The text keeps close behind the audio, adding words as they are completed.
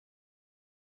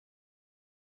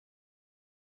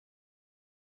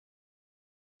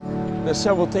There's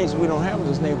several things we don't have in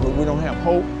this neighborhood. We don't have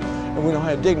hope and we don't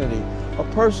have dignity. A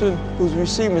person who's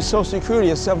receiving Social Security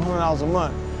is $700 a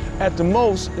month. At the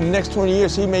most, in the next 20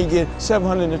 years, he may get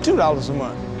 $702 a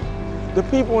month. The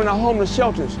people in our homeless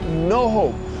shelters, no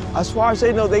hope. As far as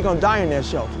they know, they're gonna die in their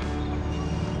shelter.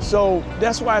 So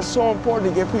that's why it's so important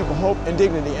to give people hope and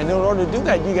dignity. And in order to do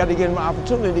that, you got to give them an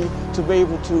opportunity to be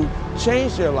able to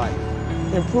change their life,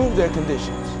 improve their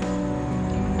conditions.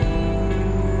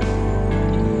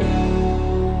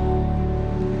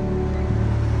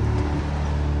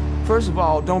 First of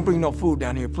all, don't bring no food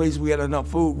down here, please. We got enough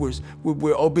food.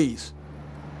 We're obese.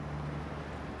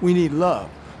 We need love.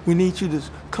 We need you to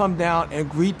come down and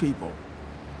greet people.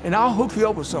 And I'll hook you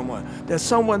up with someone. That's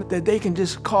someone that they can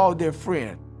just call their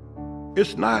friend.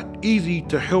 It's not easy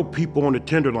to help people on the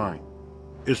Tenderloin.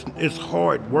 It's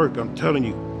hard work, I'm telling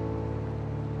you.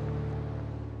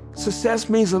 Success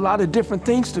means a lot of different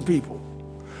things to people.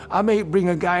 I may bring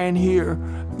a guy in here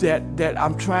that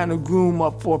I'm trying to groom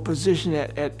up for a position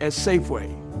at Safeway.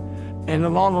 And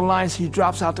along the lines, he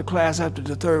drops out the class after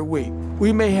the 3rd week.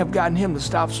 We may have gotten him to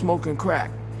stop smoking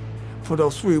crack for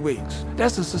those 3 weeks.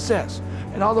 That's a success.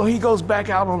 And although he goes back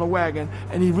out on the wagon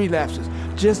and he relapses,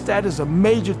 just that is a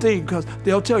major thing because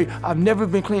they'll tell you, I've never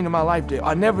been clean in my life, Dale.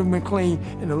 I've never been clean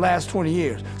in the last 20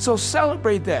 years. So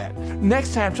celebrate that.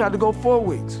 Next time, try to go 4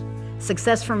 weeks.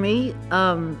 Success for me,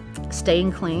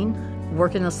 staying clean,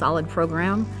 working a solid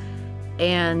program,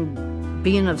 and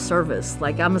being of service.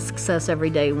 Like, I'm a success every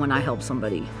day when I help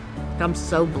somebody. I'm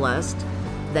so blessed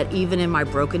that even in my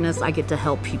brokenness, I get to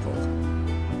help people.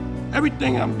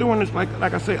 Everything I'm doing is like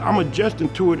I say, I'm adjusting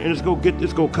to it, and it's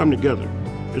gonna come together.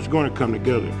 It's gonna come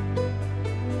together.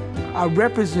 I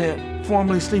represent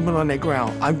formerly sleeping on that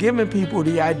ground. I'm giving people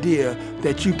the idea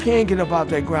that you can get up out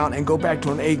that ground and go back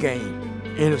to an A game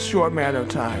in a short matter of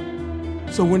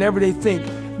time. So whenever they think,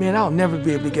 man, I'll never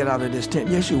be able to get out of this tent.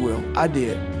 Yes, you will. I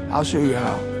did. I'll show you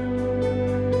how.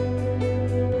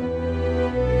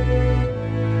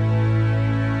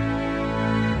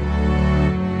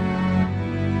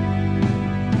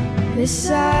 This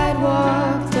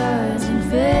sidewalk doesn't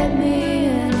fit me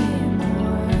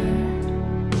anymore.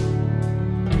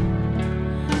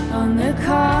 On the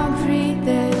concrete,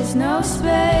 there's no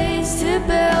space to build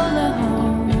a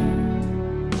home.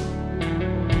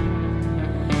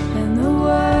 And the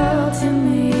world to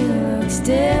me looks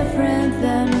different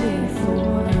than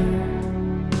before.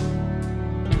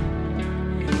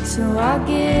 So I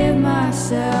give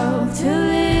myself to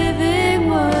living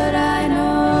what I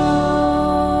know.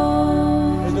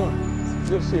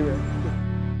 Good to see you, Ray.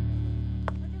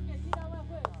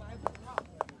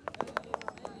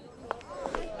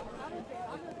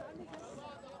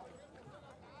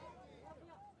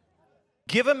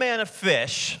 Give a man a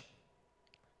fish,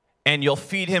 and you'll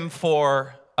feed him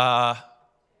for,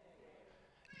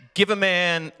 teach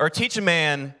a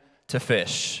man to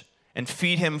fish, and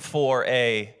feed him for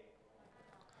a,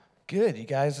 good, you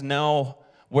guys know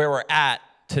where we're at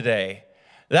today.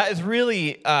 That is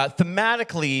really,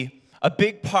 thematically, a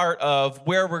big part of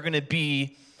where we're going to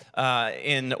be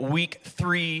in week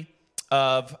 3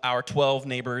 of our 12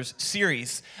 Neighbors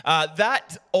series.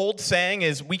 That old saying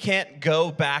is, we can't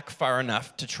go back far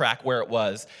enough to track where it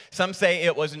was. Some say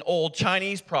it was an old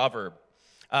Chinese proverb.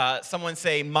 Someone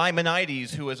say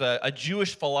Maimonides, who was a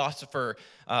Jewish philosopher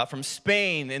from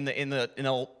Spain in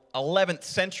the 11th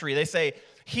century. They say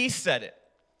he said it.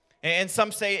 And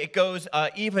some say it goes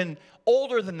even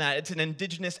older than that. It's an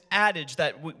indigenous adage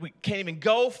that we can't even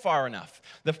go far enough.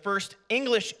 The first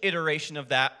English iteration of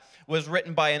that was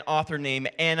written by an author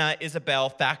named Anna Isabel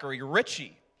Thackeray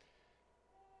Ritchie.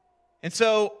 And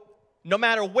so, no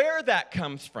matter where that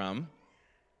comes from,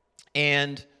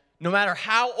 and no matter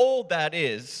how old that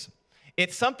is,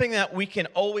 it's something that we can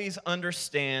always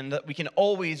understand, that we can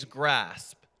always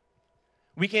grasp.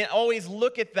 We can always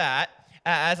look at that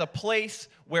as a place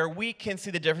where we can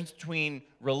see the difference between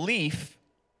relief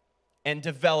and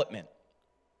development.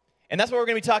 And that's what we're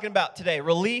going to be talking about today,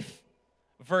 relief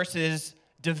versus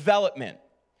development.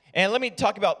 And let me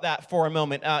talk about that for a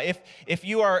moment. If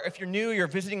you're new, you're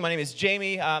visiting, my name is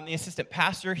Jamie. I'm the assistant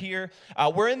pastor here.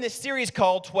 We're in this series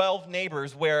called 12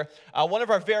 Neighbors, where one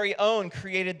of our very own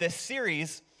created this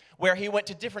series where he went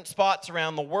to different spots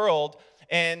around the world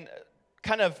and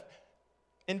kind of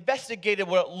investigated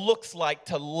what it looks like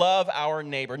to love our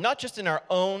neighbor, not just in our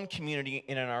own community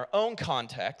and in our own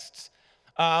contexts,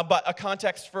 but a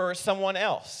context for someone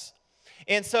else.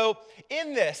 And so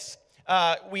in this,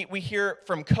 we hear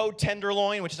from Code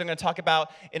Tenderloin, which I'm going to talk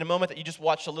about in a moment, that you just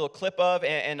watched a little clip of,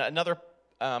 and another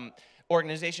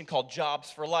organization called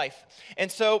Jobs for Life.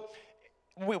 And so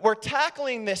we're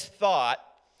tackling this thought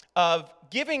of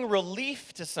giving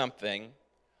relief to something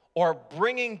or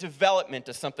bringing development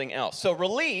to something else. So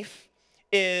relief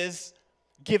is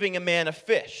giving a man a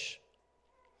fish.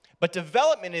 But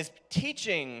development is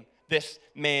teaching this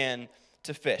man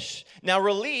to fish. Now,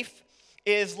 relief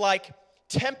is like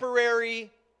temporary,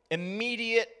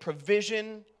 immediate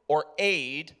provision or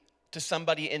aid to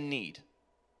somebody in need.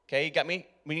 Okay, you got me?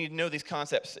 We need to know these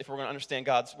concepts if we're going to understand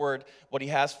God's word, what he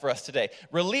has for us today.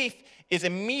 Relief is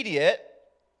immediate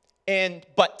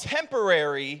but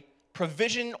temporary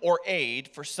provision or aid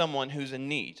for someone who's in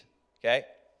need. Okay?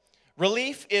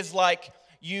 Relief is like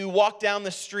you walk down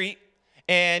the street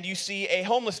and you see a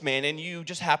homeless man and you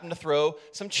just happen to throw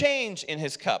some change in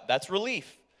his cup. That's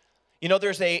relief. You know,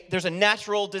 there's a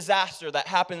natural disaster that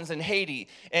happens in Haiti,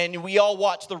 and we all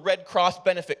watch the Red Cross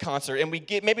benefit concert, and we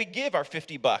maybe give our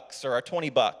 $50 or our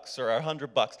 $20 or our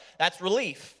 $100. That's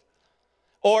relief.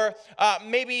 Or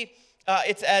maybe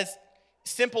it's as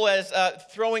simple as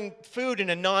throwing food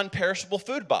in a non-perishable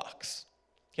food box.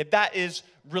 Okay, that is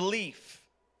relief.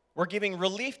 We're giving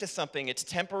relief to something. It's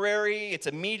temporary. It's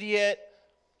immediate.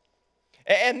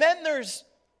 And then there's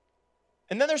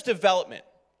development.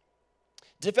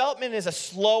 Development is a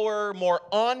slower, more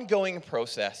ongoing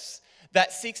process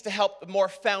that seeks to help the more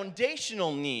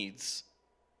foundational needs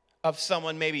of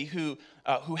someone maybe who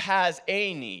has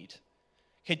a need.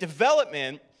 Okay,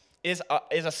 development is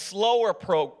a slower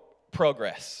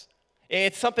progress.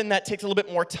 It's something that takes a little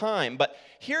bit more time. But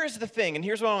here's the thing, and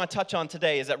here's what I want to touch on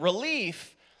today, is that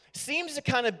relief seems to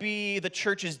kind of be the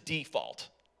church's default.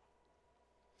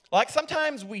 Like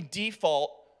sometimes we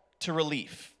default to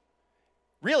relief.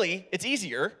 Really, it's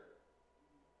easier,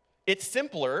 it's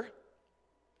simpler,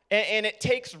 and it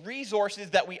takes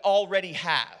resources that we already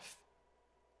have.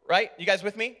 Right? You guys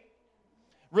with me?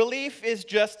 Relief is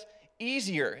just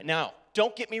easier. Now,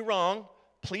 don't get me wrong.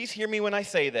 Please hear me when I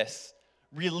say this.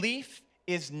 Relief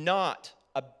is not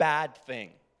a bad thing.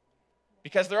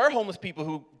 Because there are homeless people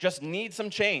who just need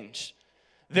some change.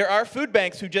 There are food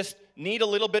banks who just need a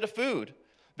little bit of food.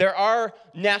 There are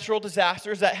natural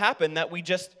disasters that happen that we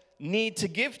just need to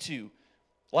give to.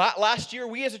 Last year,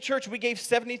 we as a church, we gave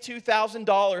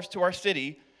 $72,000 to our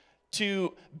city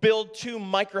to build 2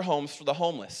 microhomes for the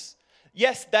homeless.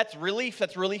 Yes, that's relief.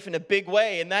 That's relief in a big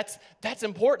way, and that's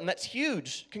important. That's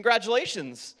huge.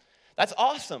 Congratulations. That's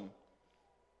awesome.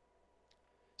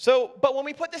 But when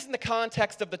we put this in the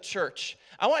context of the church,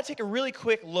 I want to take a really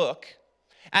quick look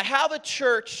at how the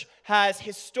church has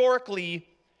historically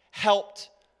helped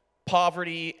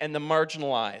poverty and the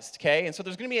marginalized, okay? And so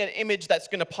there's going to be an image that's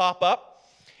going to pop up.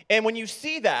 And when you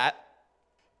see that,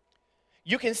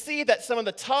 you can see that some of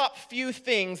the top few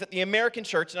things that the American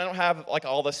church, and I don't have like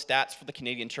all the stats for the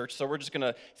Canadian church, so we're just going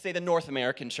to say the North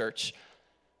American church.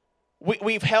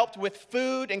 We've helped with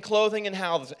food and clothing and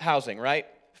housing, right?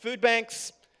 Food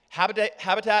banks,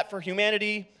 Habitat for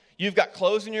Humanity. You've got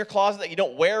clothes in your closet that you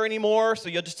don't wear anymore, so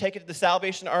you'll just take it to the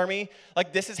Salvation Army.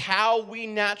 Like, this is how we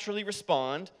naturally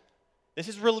respond. This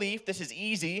is relief. This is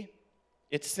easy.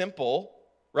 It's simple,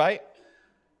 right?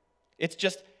 It's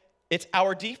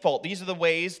our default. These are the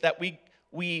ways that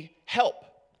we help.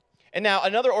 And now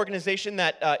another organization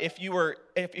that if you're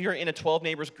in a 12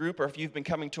 Neighbors group, or if you've been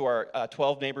coming to our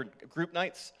 12 Neighbor group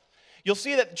nights, you'll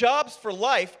see that Jobs for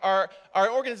Life are an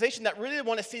organization that really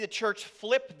want to see the church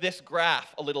flip this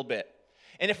graph a little bit.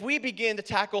 And if we begin to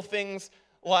tackle things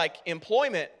like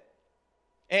employment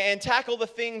and tackle the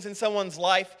things in someone's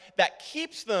life that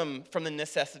keeps them from the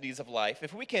necessities of life,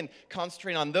 if we can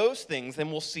concentrate on those things,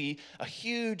 then we'll see a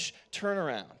huge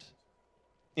turnaround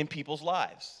in people's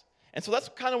lives. And so that's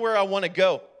kind of where I want to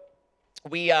go.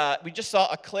 We just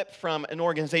saw a clip from an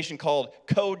organization called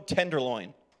Code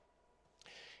Tenderloin.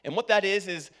 And what that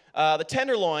is the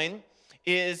Tenderloin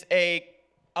is a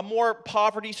more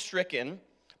poverty-stricken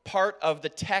part of the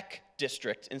tech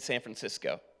district in San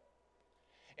Francisco.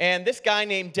 And this guy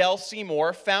named Del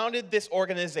Seymour founded this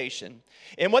organization.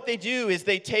 And what they do is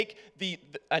they take the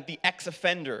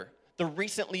ex-offender, the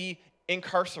recently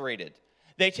incarcerated.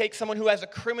 They take someone who has a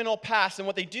criminal past, and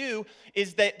what they do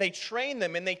is that they train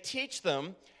them and they teach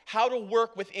them how to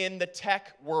work within the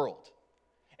tech world.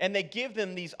 And they give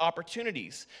them these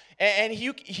opportunities. And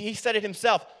he said it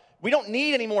himself, we don't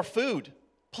need any more food.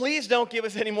 Please don't give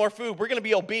us any more food. We're going to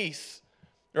be obese,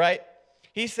 right?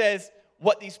 He says,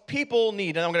 what these people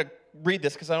need, and I'm going to read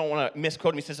this because I don't want to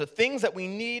misquote him. He says, the things that we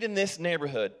need in this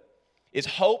neighborhood is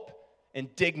hope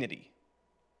and dignity.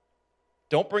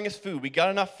 Don't bring us food. We got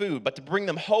enough food. But to bring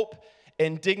them hope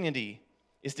and dignity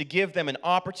is to give them an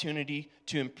opportunity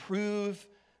to improve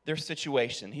their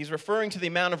situation. He's referring to the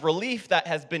amount of relief that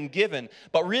has been given,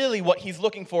 but really what he's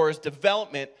looking for is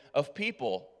development of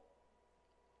people.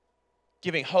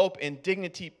 giving hope and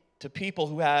dignity to people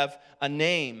who have a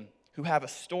name, who have a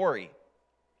story.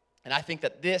 And I think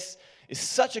that this is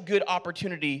such a good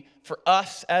opportunity for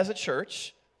us as a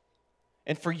church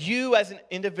and for you as an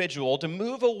individual to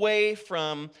move away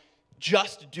from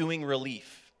just doing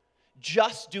relief,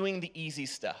 just doing the easy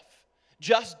stuff,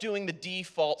 just doing the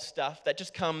default stuff that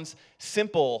just comes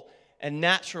simple and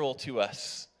natural to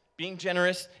us. Being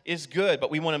generous is good,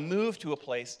 but we want to move to a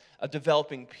place of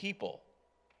developing people.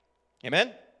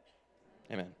 Amen?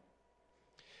 Amen.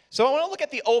 So I want to look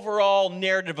at the overall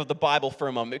narrative of the Bible for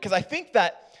a moment, because I think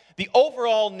that the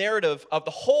overall narrative of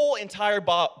the whole entire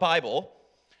Bible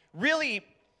really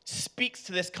speaks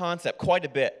to this concept quite a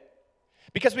bit.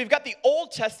 Because we've got the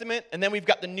Old Testament and then we've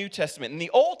got the New Testament. In the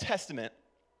Old Testament,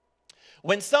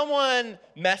 when someone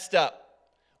messed up,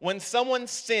 when someone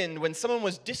sinned, when someone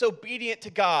was disobedient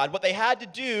to God, what they had to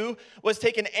do was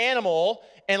take an animal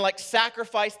and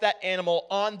sacrifice that animal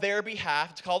on their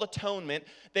behalf. It's called atonement.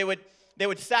 They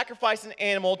would sacrifice an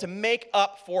animal to make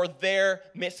up for their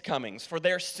miscomings, for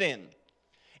their sin.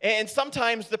 And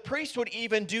sometimes the priest would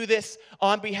even do this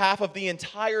on behalf of the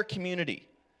entire community.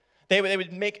 They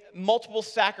would make multiple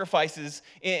sacrifices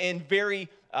in very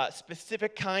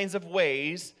specific kinds of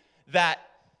ways that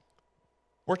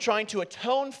were trying to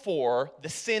atone for the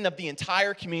sin of the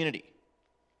entire community.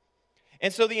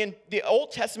 And so the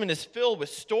Old Testament is filled with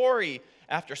story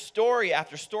after story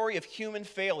after story of human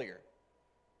failure,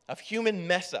 of human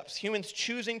mess-ups, humans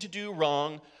choosing to do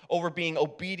wrong over being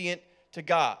obedient to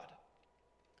God.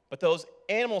 But those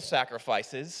animal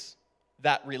sacrifices,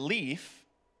 that relief,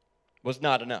 was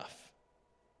not enough.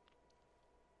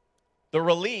 The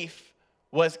relief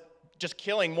was just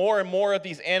killing more and more of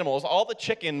these animals. All the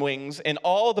chicken wings and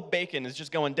all the bacon is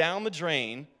just going down the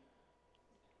drain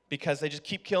because they just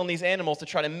keep killing these animals to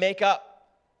try to make up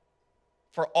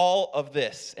for all of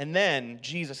this. And then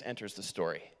Jesus enters the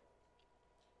story.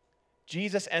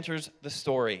 Jesus enters the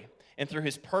story, and through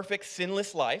his perfect,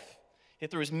 sinless life, and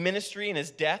through his ministry and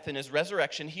his death and his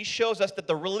resurrection, he shows us that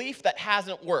the relief that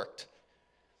hasn't worked,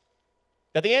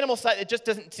 that the animal side, it just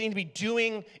doesn't seem to be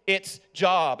doing its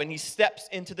job, and he steps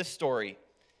into the story,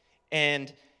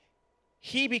 and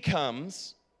he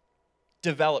becomes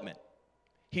development.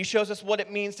 He shows us what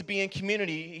it means to be in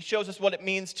community. He shows us what it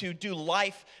means to do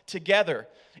life together.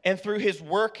 And through his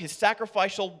work, his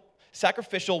sacrificial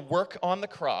work on the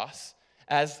cross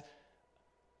as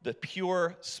the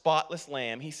pure, spotless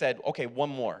lamb, he said, okay, one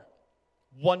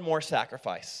more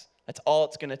sacrifice. That's all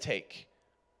it's going to take.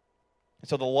 And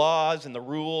so the laws and the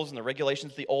rules and the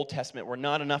regulations of the Old Testament were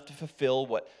not enough to fulfill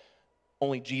what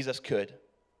only Jesus could.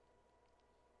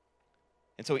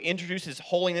 And so he introduces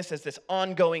holiness as this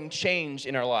ongoing change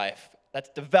in our life. That's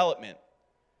development.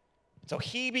 So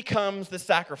he becomes the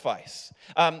sacrifice.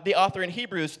 The author in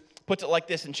Hebrews puts it like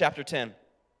this in chapter 10.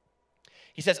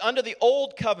 He says, under the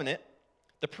old covenant,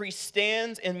 the priest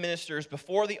stands and ministers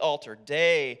before the altar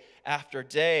day after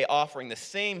day, offering the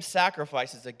same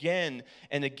sacrifices again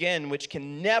and again, which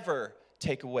can never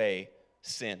take away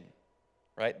sin.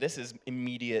 Right? This is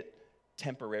immediate,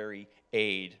 temporary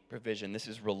aid, provision. This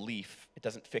is relief. It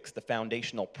doesn't fix the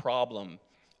foundational problem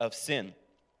of sin.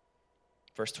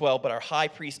 Verse 12, but our high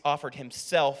priest offered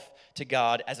himself to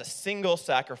God as a single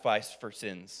sacrifice for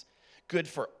sins, good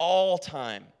for all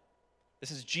time.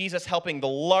 This is Jesus helping the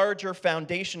larger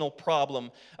foundational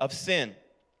problem of sin.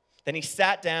 Then he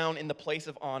sat down in the place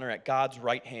of honor at God's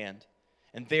right hand,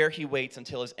 and there he waits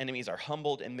until his enemies are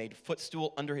humbled and made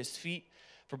footstool under his feet.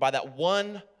 For by that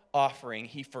one offering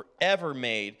he forever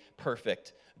made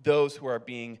perfect those who are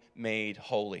being made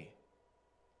holy.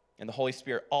 And the Holy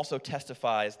Spirit also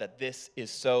testifies that this is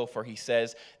so, for he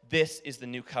says, this is the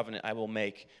new covenant I will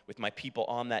make with my people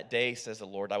on that day, says the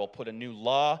Lord. I will put a new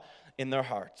law in their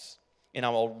hearts, and I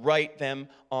will write them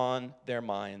on their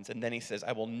minds. And then he says,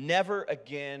 I will never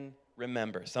again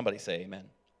remember. Somebody say amen.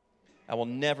 I will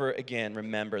never again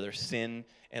remember their sin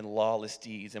and lawless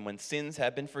deeds. And when sins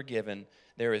have been forgiven,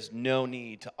 there is no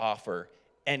need to offer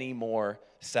any more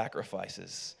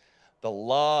sacrifices. The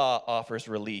law offers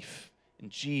relief, and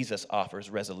Jesus offers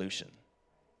resolution.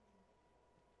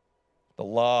 The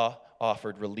law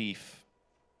offered relief.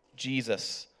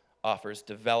 Jesus offers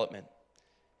development.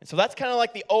 And so that's kind of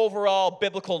like the overall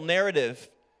biblical narrative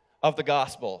of the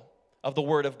gospel, of the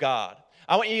Word of God.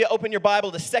 I want you to open your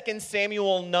Bible to 2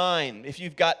 Samuel 9, if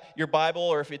you've got your Bible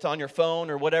or if it's on your phone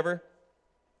or whatever.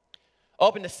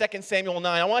 Open to 2 Samuel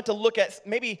 9. I want to look at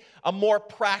maybe a more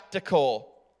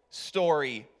practical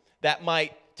story that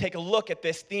might take a look at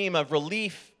this theme of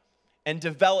relief and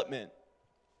development.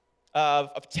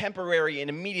 of temporary and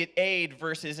immediate aid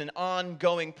versus an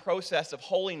ongoing process of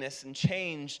holiness and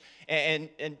change and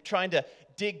trying to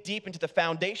dig deep into the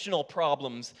foundational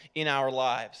problems in our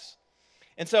lives.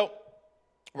 And so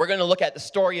we're going to look at the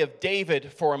story of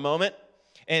David for a moment.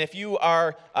 And if you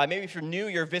are, maybe if you're new,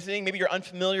 you're visiting, maybe you're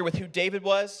unfamiliar with who David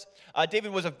was.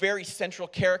 David was a very central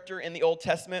character in the Old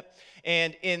Testament.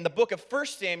 And in the book of 1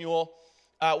 Samuel,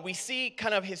 we see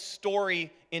kind of his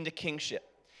story into kingship.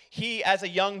 He, as a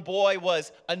young boy,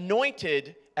 was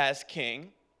anointed as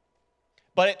king,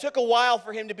 but it took a while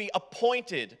for him to be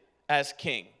appointed as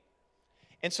king.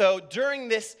 And so during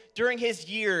his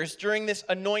years, during this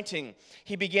anointing,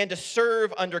 he began to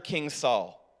serve under King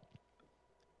Saul.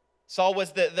 Saul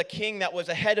was the king that was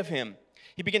ahead of him.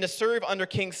 He began to serve under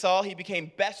King Saul. He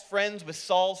became best friends with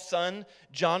Saul's son,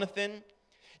 Jonathan.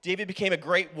 David became a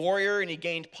great warrior, and he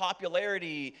gained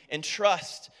popularity and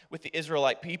trust with the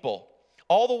Israelite people.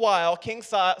 All the while, King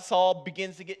Saul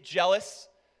begins to get jealous.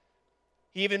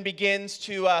 He even begins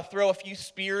to throw a few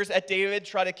spears at David,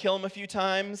 try to kill him a few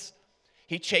times.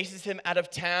 He chases him out of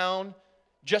town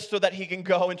just so that he can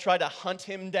go and try to hunt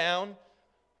him down.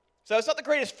 So it's not the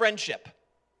greatest friendship.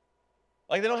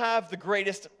 Like, they don't have the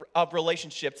greatest of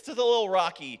relationships. It's a little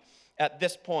rocky at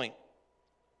this point.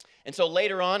 And so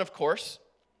later on, of course,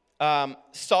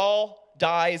 Saul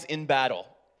dies in battle,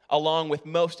 along with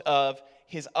most of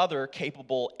his other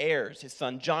capable heirs. His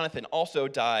son Jonathan also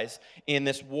dies in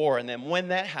this war. And then when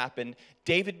that happened,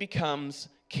 David becomes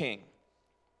king.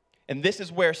 And this is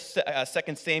where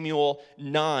 2 Samuel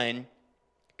 9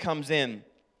 comes in.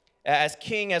 As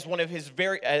king, as one of his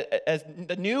as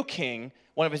the new king,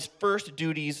 one of his first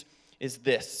duties is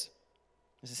this.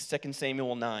 This is 2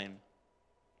 Samuel 9.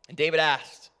 And David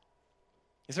asked,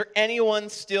 "Is there anyone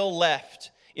still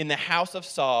left in the house of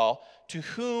Saul to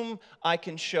whom I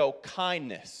can show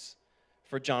kindness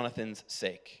for Jonathan's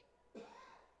sake?"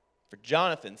 For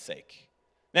Jonathan's sake.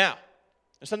 Now,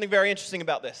 there's something very interesting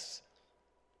about this.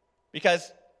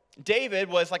 Because David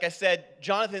was, like I said,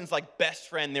 Jonathan's like best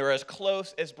friend. They were as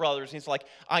close as brothers. And he's like,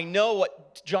 I know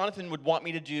what Jonathan would want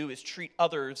me to do is treat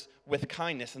others with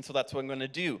kindness. And so that's what I'm going to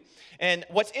do. And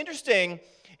what's interesting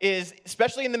is,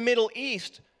 especially in the Middle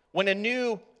East, when a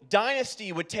new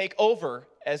dynasty would take over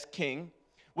as king,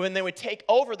 when they would take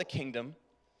over the kingdom,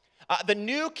 the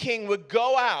new king would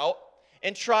go out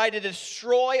and try to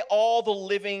destroy all the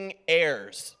living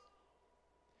heirs.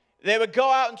 They would go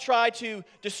out and try to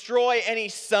destroy any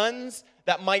sons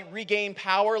that might regain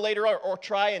power later or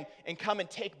try and come and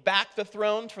take back the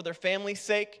throne for their family's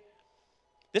sake.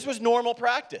 This was normal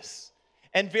practice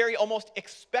and very almost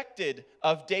expected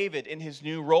of David in his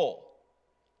new role.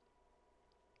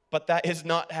 But that is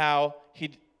not how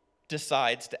he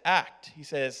decides to act. He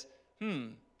says,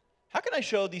 how can I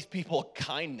show these people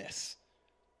kindness?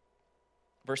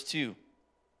 Verse 2,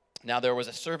 now there was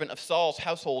a servant of Saul's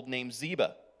household named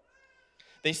Ziba.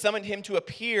 They summoned him to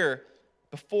appear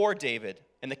before David.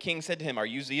 And the king said to him, "Are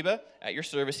you Ziba?" "At your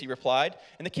service," he replied.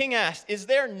 And the king asked, "Is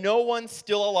there no one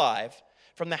still alive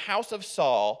from the house of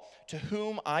Saul to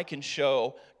whom I can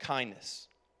show kindness?"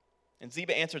 And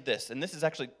Ziba answered this, and this is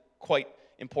actually quite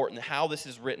important, how this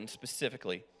is written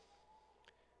specifically.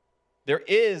 There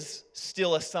is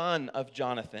still a son of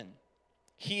Jonathan.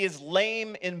 He is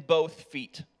lame in both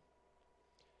feet.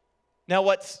 Now,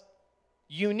 what's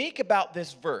unique about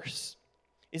this verse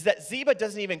is that Ziba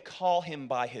doesn't even call him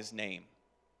by his name.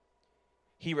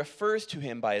 He refers to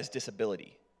him by his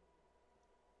disability.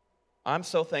 I'm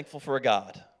so thankful for a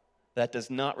God that does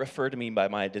not refer to me by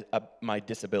my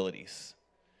disabilities.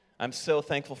 I'm so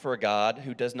thankful for a God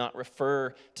who does not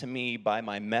refer to me by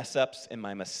my mess-ups and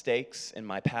my mistakes and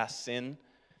my past sin.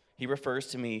 He refers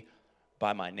to me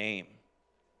by my name.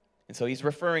 And so he's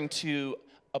referring to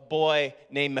a boy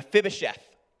named Mephibosheth.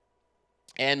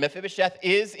 And Mephibosheth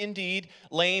is indeed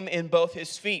lame in both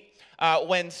his feet.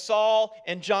 When Saul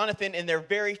and Jonathan, in their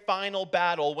very final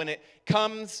battle, when it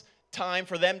comes time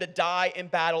for them to die in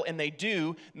battle, and they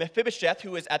do, Mephibosheth,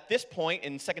 who is at this point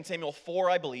in 2 Samuel 4,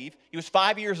 I believe, he was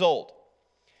 5 years old.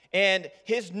 And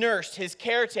his nurse, his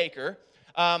caretaker,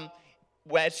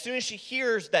 as soon as she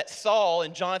hears that Saul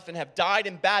and Jonathan have died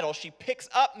in battle, she picks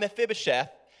up Mephibosheth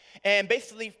and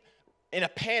basically, in a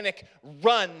panic,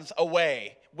 runs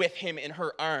away with him in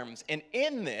her arms. And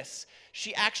in this,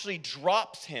 she actually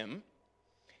drops him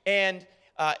and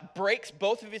breaks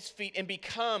both of his feet and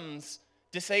becomes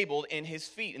disabled in his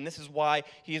feet. And this is why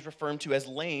he is referred to as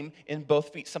lame in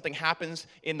both feet. Something happens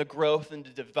in the growth and the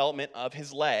development of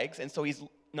his legs, and so he's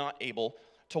not able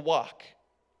to walk.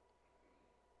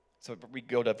 So we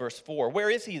go to verse 4. "Where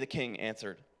is he?" the king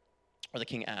answered. Or the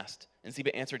king asked. And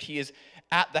Ziba answered, he is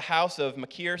at the house of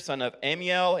Machir, son of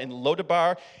Amiel, in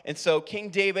Lodabar. And so King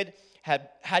David had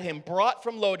him brought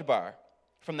from Lodabar,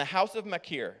 from the house of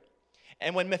Machir.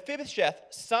 And when Mephibosheth,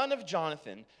 son of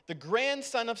Jonathan, the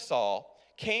grandson of Saul,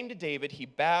 came to David, he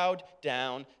bowed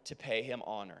down to pay him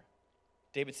honor.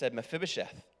 David said,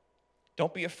 Mephibosheth,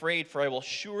 don't be afraid, for I will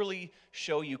surely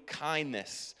show you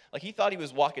kindness. Like he thought he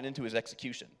was walking into his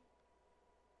execution.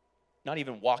 Not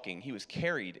even walking, he was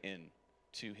carried in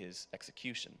to his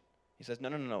execution. He says, no.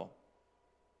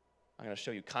 I'm going to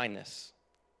show you kindness.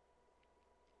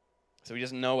 So he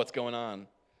doesn't know what's going on.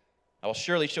 I will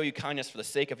surely show you kindness for the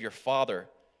sake of your father.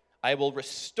 I will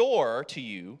restore to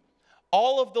you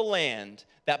all of the land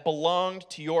that belonged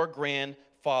to your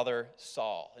grandfather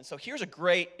Saul. And so here's a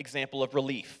great example of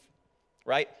relief,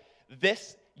 right?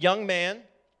 This young man,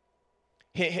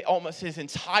 almost his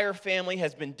entire family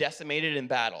has been decimated in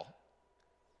battle.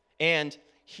 And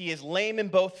he is lame in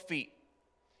both feet.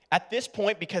 At this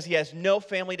point, because he has no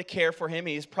family to care for him,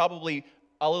 he's probably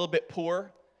a little bit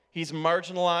poor. He's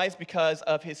marginalized because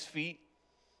of his feet.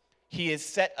 He is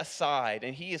set aside,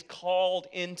 and he is called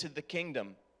into the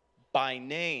kingdom by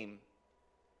name.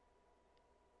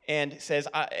 And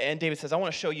David says, I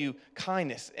want to show you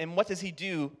kindness. And what does he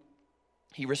do?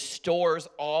 He restores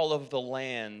all of the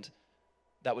land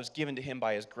that was given to him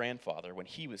by his grandfather when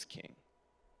he was king.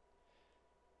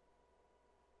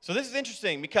 So this is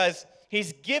interesting because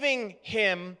he's giving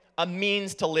him a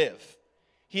means to live.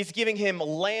 He's giving him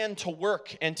land to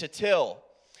work and to till.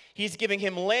 He's giving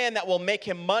him land that will make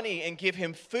him money and give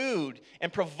him food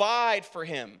and provide for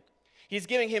him. He's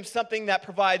giving him something that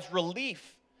provides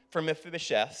relief for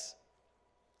Mephibosheth's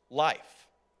life.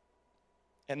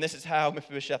 And this is how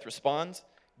Mephibosheth responds.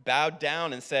 Bowed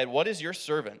down and said, what is your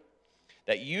servant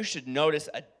that you should notice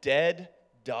a dead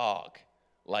dog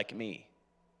like me?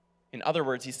 In other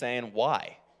words, he's saying,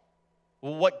 why?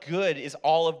 Well, what good is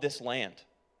all of this land?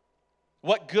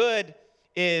 What good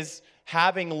is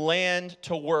having land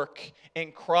to work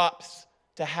and crops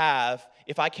to have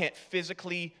if I can't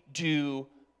physically do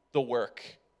the work?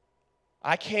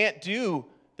 I can't do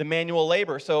the manual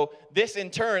labor. So this in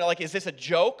turn, is this a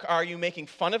joke? Are you making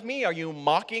fun of me? Are you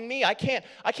mocking me? I can't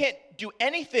do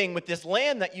anything with this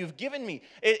land that you've given me.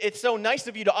 It's so nice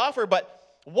of you to offer,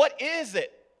 but what is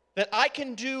it that I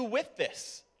can do with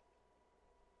this?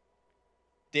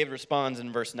 David responds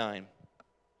in verse 9.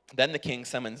 Then the king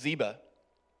summoned Ziba,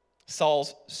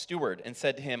 Saul's steward, and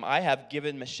said to him, I have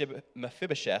given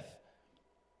Mephibosheth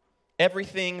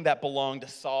everything that belonged to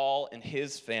Saul and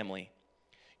his family.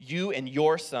 You and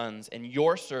your sons and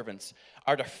your servants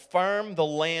are to farm the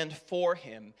land for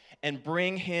him and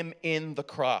bring him in the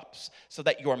crops, so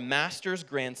that your master's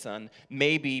grandson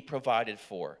may be provided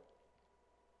for.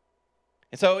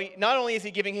 And so not only is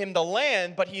he giving him the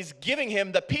land, but he's giving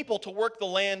him the people to work the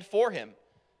land for him.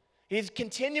 He's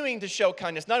continuing to show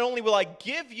kindness. Not only will I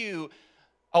give you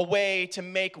a way to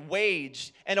make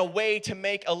wage and a way to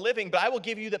make a living, but I will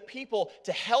give you the people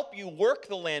to help you work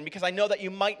the land because I know that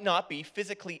you might not be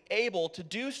physically able to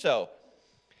do so.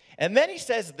 And then he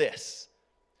says this.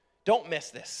 Don't miss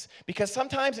this, because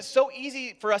sometimes it's so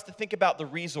easy for us to think about the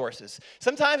resources.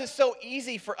 Sometimes it's so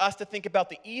easy for us to think about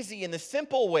the easy and the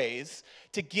simple ways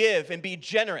to give and be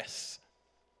generous.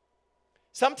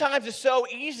 Sometimes it's so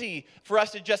easy for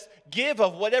us to just give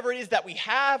of whatever it is that we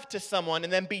have to someone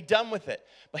and then be done with it.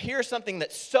 But here's something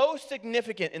that's so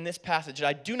significant in this passage, and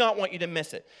I do not want you to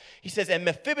miss it. He says, and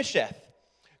Mephibosheth,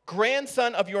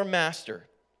 grandson of your master,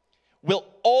 will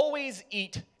always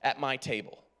eat at my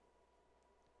table.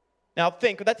 Now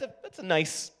think, that's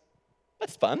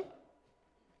fun.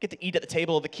 Get to eat at the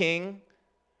table of the king.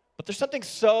 But there's something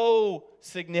so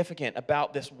significant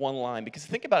about this one line, because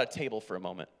think about a table for a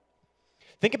moment.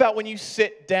 Think about when you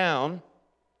sit down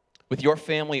with your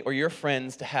family or your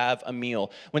friends to have a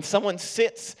meal. When someone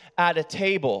sits at a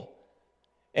table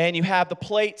and you have the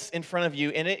plates in front of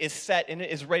you and it is set and it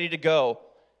is ready to go,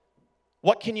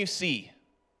 what can you see?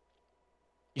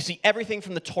 You see everything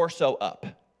from the torso up.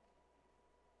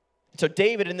 So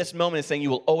David in this moment is saying, you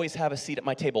will always have a seat at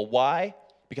my table. Why?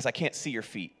 Because I can't see your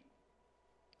feet.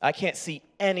 I can't see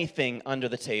anything under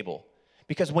the table.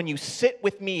 Because when you sit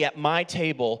with me at my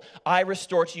table, I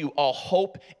restore to you all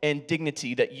hope and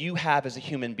dignity that you have as a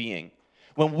human being.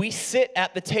 When we sit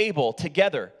at the table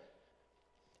together,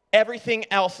 everything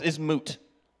else is moot.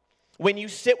 When you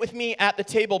sit with me at the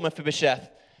table, Mephibosheth,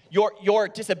 your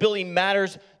disability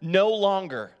matters no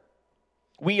longer.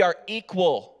 We are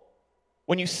equal.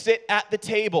 When you sit at the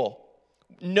table,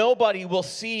 nobody will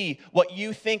see what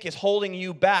you think is holding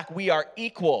you back. We are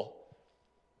equal.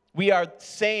 We are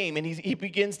same. And he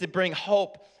begins to bring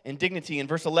hope and dignity. In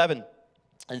verse 11,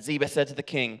 And Ziba said to the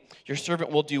king, "Your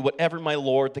servant will do whatever my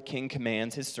lord the king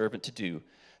commands his servant to do."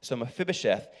 So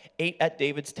Mephibosheth ate at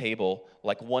David's table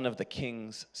like one of the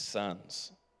king's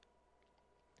sons.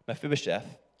 Mephibosheth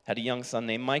had a young son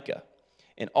named Micah,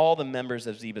 and all the members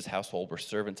of Ziba's household were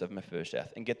servants of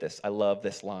Mephibosheth. And get this, I love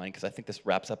this line because I think this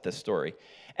wraps up this story.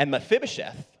 And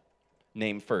Mephibosheth,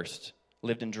 named first,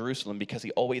 lived in Jerusalem because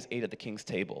he always ate at the king's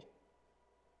table.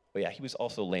 But yeah, he was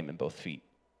also lame in both feet.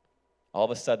 All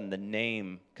of a sudden, the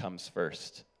name comes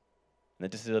first, and the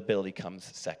disability comes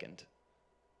second.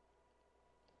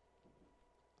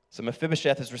 So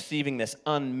Mephibosheth is receiving this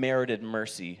unmerited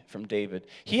mercy from David.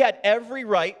 He had every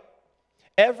right,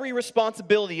 every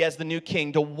responsibility as the new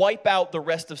king to wipe out the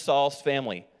rest of Saul's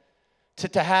family,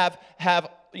 to have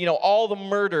all the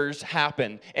murders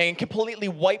happen and completely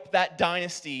wipe that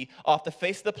dynasty off the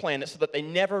face of the planet so that they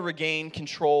never regain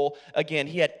control again.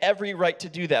 He had every right to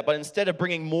do that, but instead of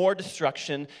bringing more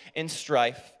destruction and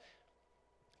strife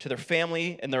to their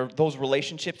family and those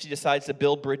relationships, he decides to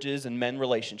build bridges and mend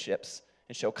relationships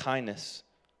and show kindness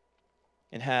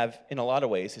and have, in a lot of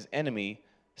ways, his enemy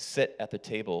sit at the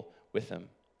table with him.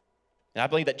 And I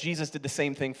believe that Jesus did the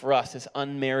same thing for us, his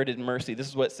unmerited mercy. This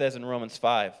is what it says in Romans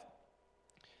 5.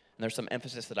 And there's some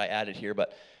emphasis that I added here,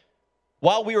 but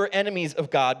while we were enemies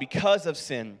of God because of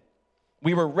sin,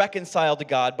 we were reconciled to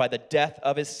God by the death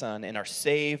of his Son and are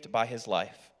saved by his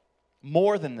life.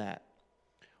 More than that,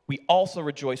 we also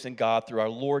rejoice in God through our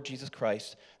Lord Jesus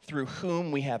Christ, through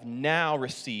whom we have now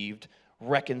received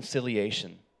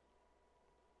reconciliation.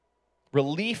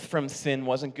 Relief from sin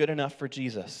wasn't good enough for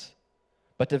Jesus,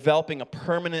 but developing a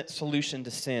permanent solution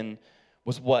to sin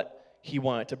was what he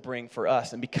wanted to bring for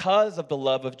us. And because of the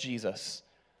love of Jesus,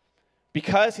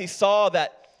 because he saw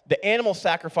that the animal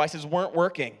sacrifices weren't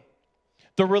working,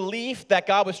 the relief that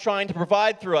God was trying to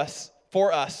provide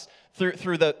for us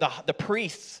through the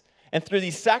priests and through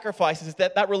these sacrifices,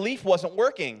 that relief wasn't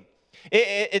working.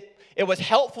 It was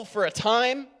helpful for a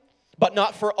time, but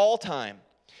not for all time.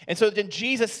 And so then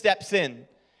Jesus steps in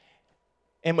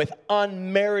and with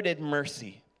unmerited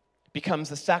mercy becomes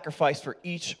the sacrifice for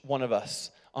each one of us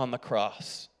on the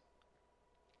cross,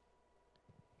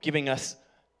 giving us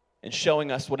and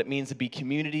showing us what it means to be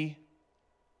community,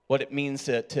 what it means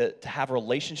to have a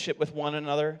relationship with one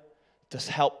another,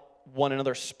 to help one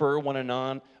another spur one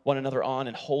another on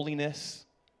in holiness,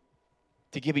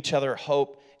 to give each other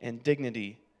hope and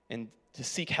dignity, and to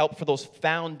seek help for those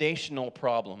foundational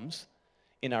problems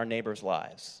in our neighbors'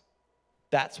 lives.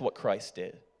 That's what Christ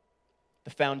did.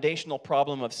 The foundational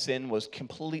problem of sin was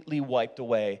completely wiped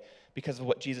away because of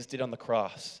what Jesus did on the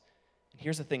cross. And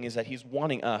here's the thing, is that he's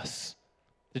wanting us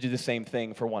to do the same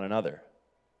thing for one another.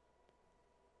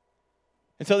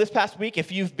 And so this past week,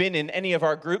 if you've been in any of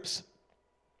our groups,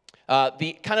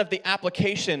 the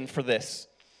application for this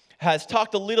has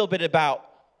talked a little bit about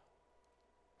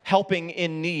helping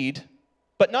in need,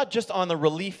 but not just on the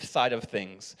relief side of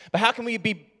things, but how can we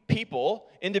be people,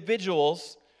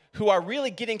 individuals, who are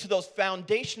really getting to those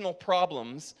foundational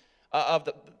problems of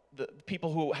the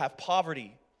people who have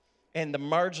poverty and the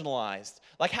marginalized.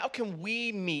 Like, how can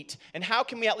we meet and how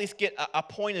can we at least get a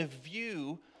point of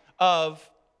view of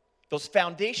those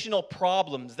foundational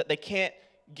problems that they can't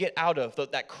get out of,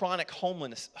 that chronic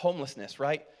homelessness,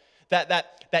 right?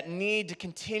 That need to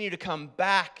continue to come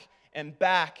back and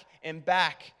back and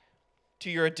back to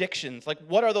your addictions. Like,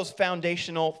 what are those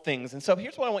foundational things? And so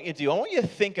here's what I want you to do. I want you to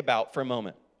think about for a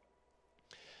moment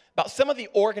about some of the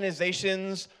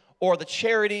organizations or the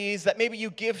charities that maybe you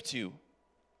give to.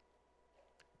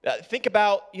 Think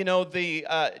about,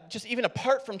 just even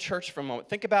apart from church for a moment,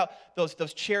 think about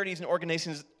those charities and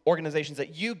organizations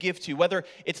that you give to, whether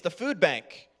it's the food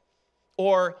bank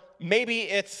or maybe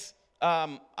it's,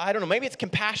 maybe it's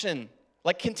Compassion.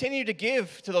 Like, continue to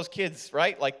give to those kids,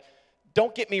 right? Like,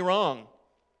 don't get me wrong.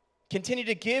 Continue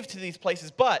to give to these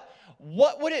places. But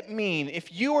what would it mean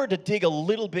if you were to dig a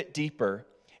little bit deeper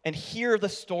and hear the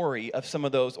story of some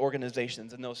of those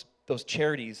organizations and those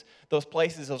charities, those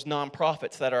places, those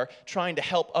nonprofits that are trying to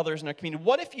help others in our community?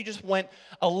 What if you just went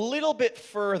a little bit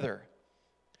further,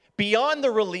 beyond the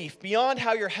relief, beyond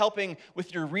how you're helping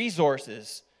with your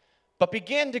resources, but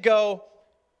begin to go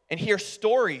and hear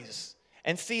stories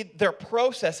and see their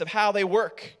process of how they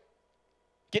work?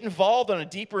 Get involved on a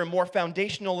deeper and more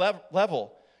foundational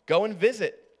level. Go and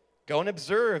visit. Go and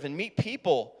observe and meet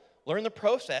people. Learn the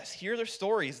process. Hear their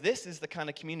stories. This is the kind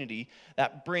of community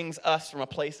that brings us from a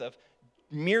place of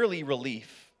merely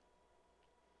relief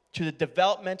to the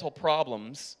developmental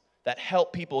problems that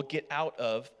help people get out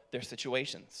of their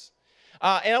situations.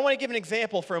 And I want to give an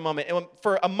example for a moment.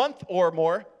 For a month or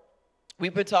more,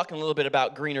 we've been talking a little bit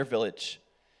about Greener Village.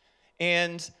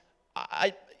 And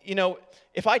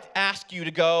if I ask you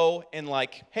to go and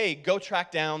hey, go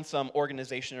track down some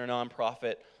organization or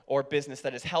nonprofit or business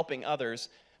that is helping others,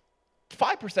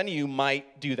 5% of you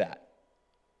might do that.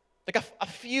 A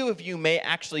few of you may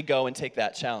actually go and take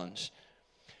that challenge.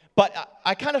 But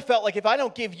I kind of felt like if I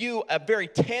don't give you a very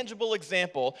tangible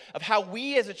example of how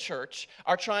we as a church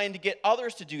are trying to get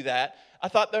others to do that, I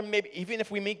thought that maybe even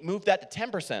if we move that to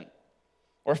 10%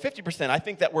 or 50%, I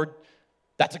think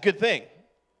that's a good thing.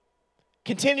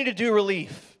 Continue to do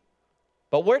relief.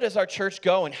 But where does our church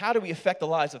go, and how do we affect the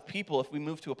lives of people if we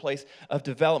move to a place of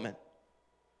development?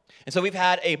 And so we've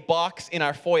had a box in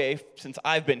our foyer since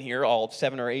I've been here, all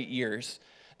 7 or 8 years,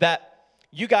 that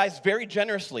you guys very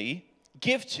generously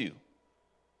give to.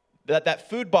 That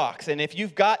food box. And if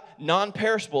you've got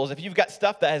non-perishables, if you've got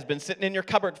stuff that has been sitting in your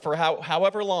cupboard for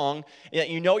however long, that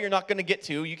you know you're not going to get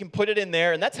to, you can put it in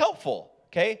there, and that's helpful,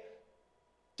 okay?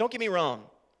 Don't get me wrong.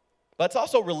 But it's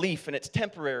also relief, and it's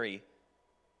temporary.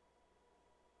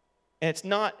 And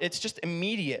it's just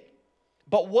immediate.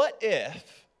 But what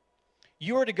if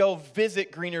you were to go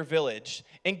visit Greener Village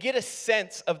and get a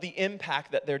sense of the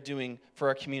impact that they're doing for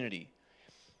our community?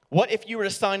 What if you were to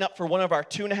sign up for one of our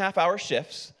 2.5-hour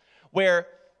shifts where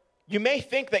you may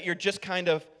think that you're just kind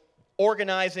of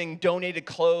organizing donated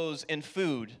clothes and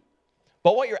food,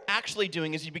 but what you're actually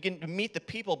doing is you begin to meet the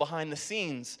people behind the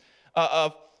scenes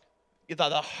of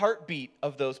the heartbeat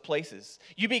of those places.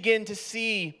 You begin to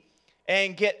see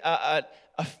and get a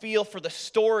feel for the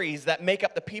stories that make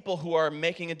up the people who are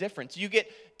making a difference. You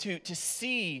get to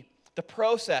see the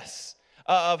process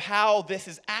of how this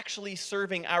is actually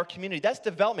serving our community. That's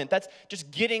development. That's just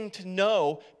getting to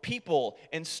know people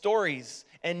and stories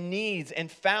and needs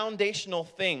and foundational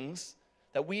things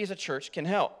that we as a church can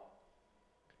help.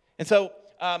 And so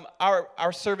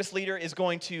our service leader is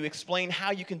going to explain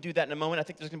how you can do that in a moment. I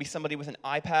think there's going to be somebody with an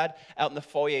iPad out in the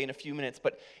foyer in a few minutes.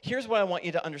 But here's what I want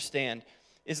you to understand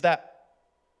is that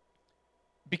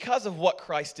because of what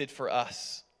Christ did for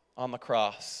us on the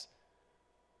cross,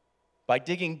 by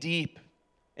digging deep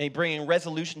and bringing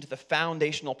resolution to the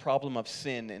foundational problem of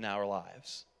sin in our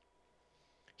lives,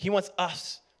 He wants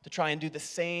us to try and do the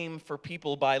same for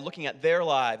people by looking at their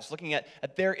lives, looking at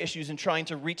their issues, and trying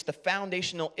to reach the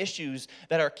foundational issues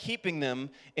that are keeping them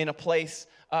in a place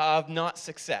of not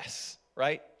success,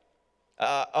 right?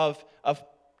 Of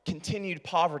continued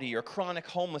poverty or chronic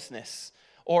homelessness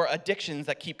or addictions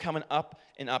that keep coming up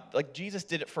and up. Like Jesus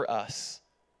did it for us,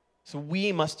 so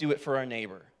we must do it for our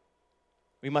neighbor.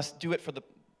 We must do it for the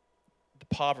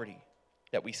poverty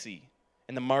that we see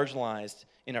and the marginalized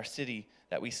in our city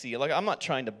that we see. Like, I'm not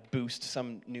trying to boost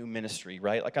some new ministry,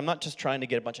 right? Like, I'm not just trying to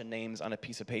get a bunch of names on a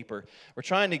piece of paper. We're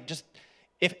trying to just,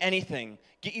 if anything,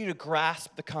 get you to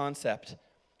grasp the concept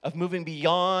of moving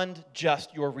beyond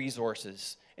just your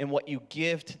resources and what you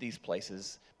give to these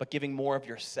places, but giving more of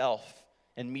yourself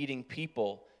and meeting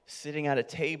people, sitting at a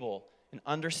table and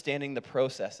understanding the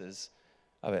processes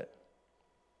of it.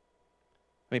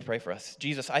 Let me pray for us.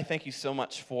 Jesus, I thank you so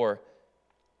much for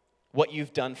what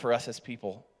you've done for us as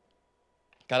people.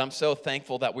 God, I'm so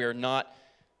thankful that we're not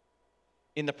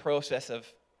in the process of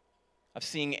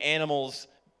seeing animals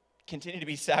continue to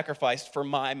be sacrificed for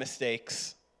my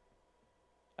mistakes.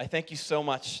 I thank you so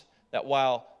much that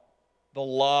while the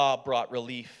law brought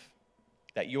relief,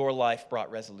 that your life brought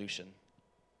resolution.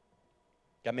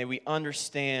 God, may we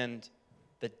understand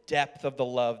the depth of the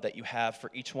love that you have for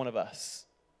each one of us.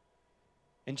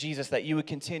 And Jesus, that you would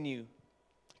continue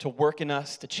to work in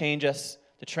us, to change us,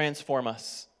 to transform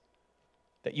us.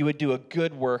 That you would do a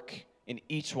good work in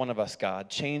each one of us, God.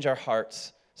 Change our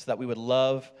hearts so that we would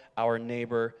love our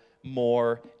neighbor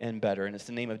more and better. And it's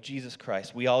the name of Jesus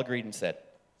Christ. We all agreed and said,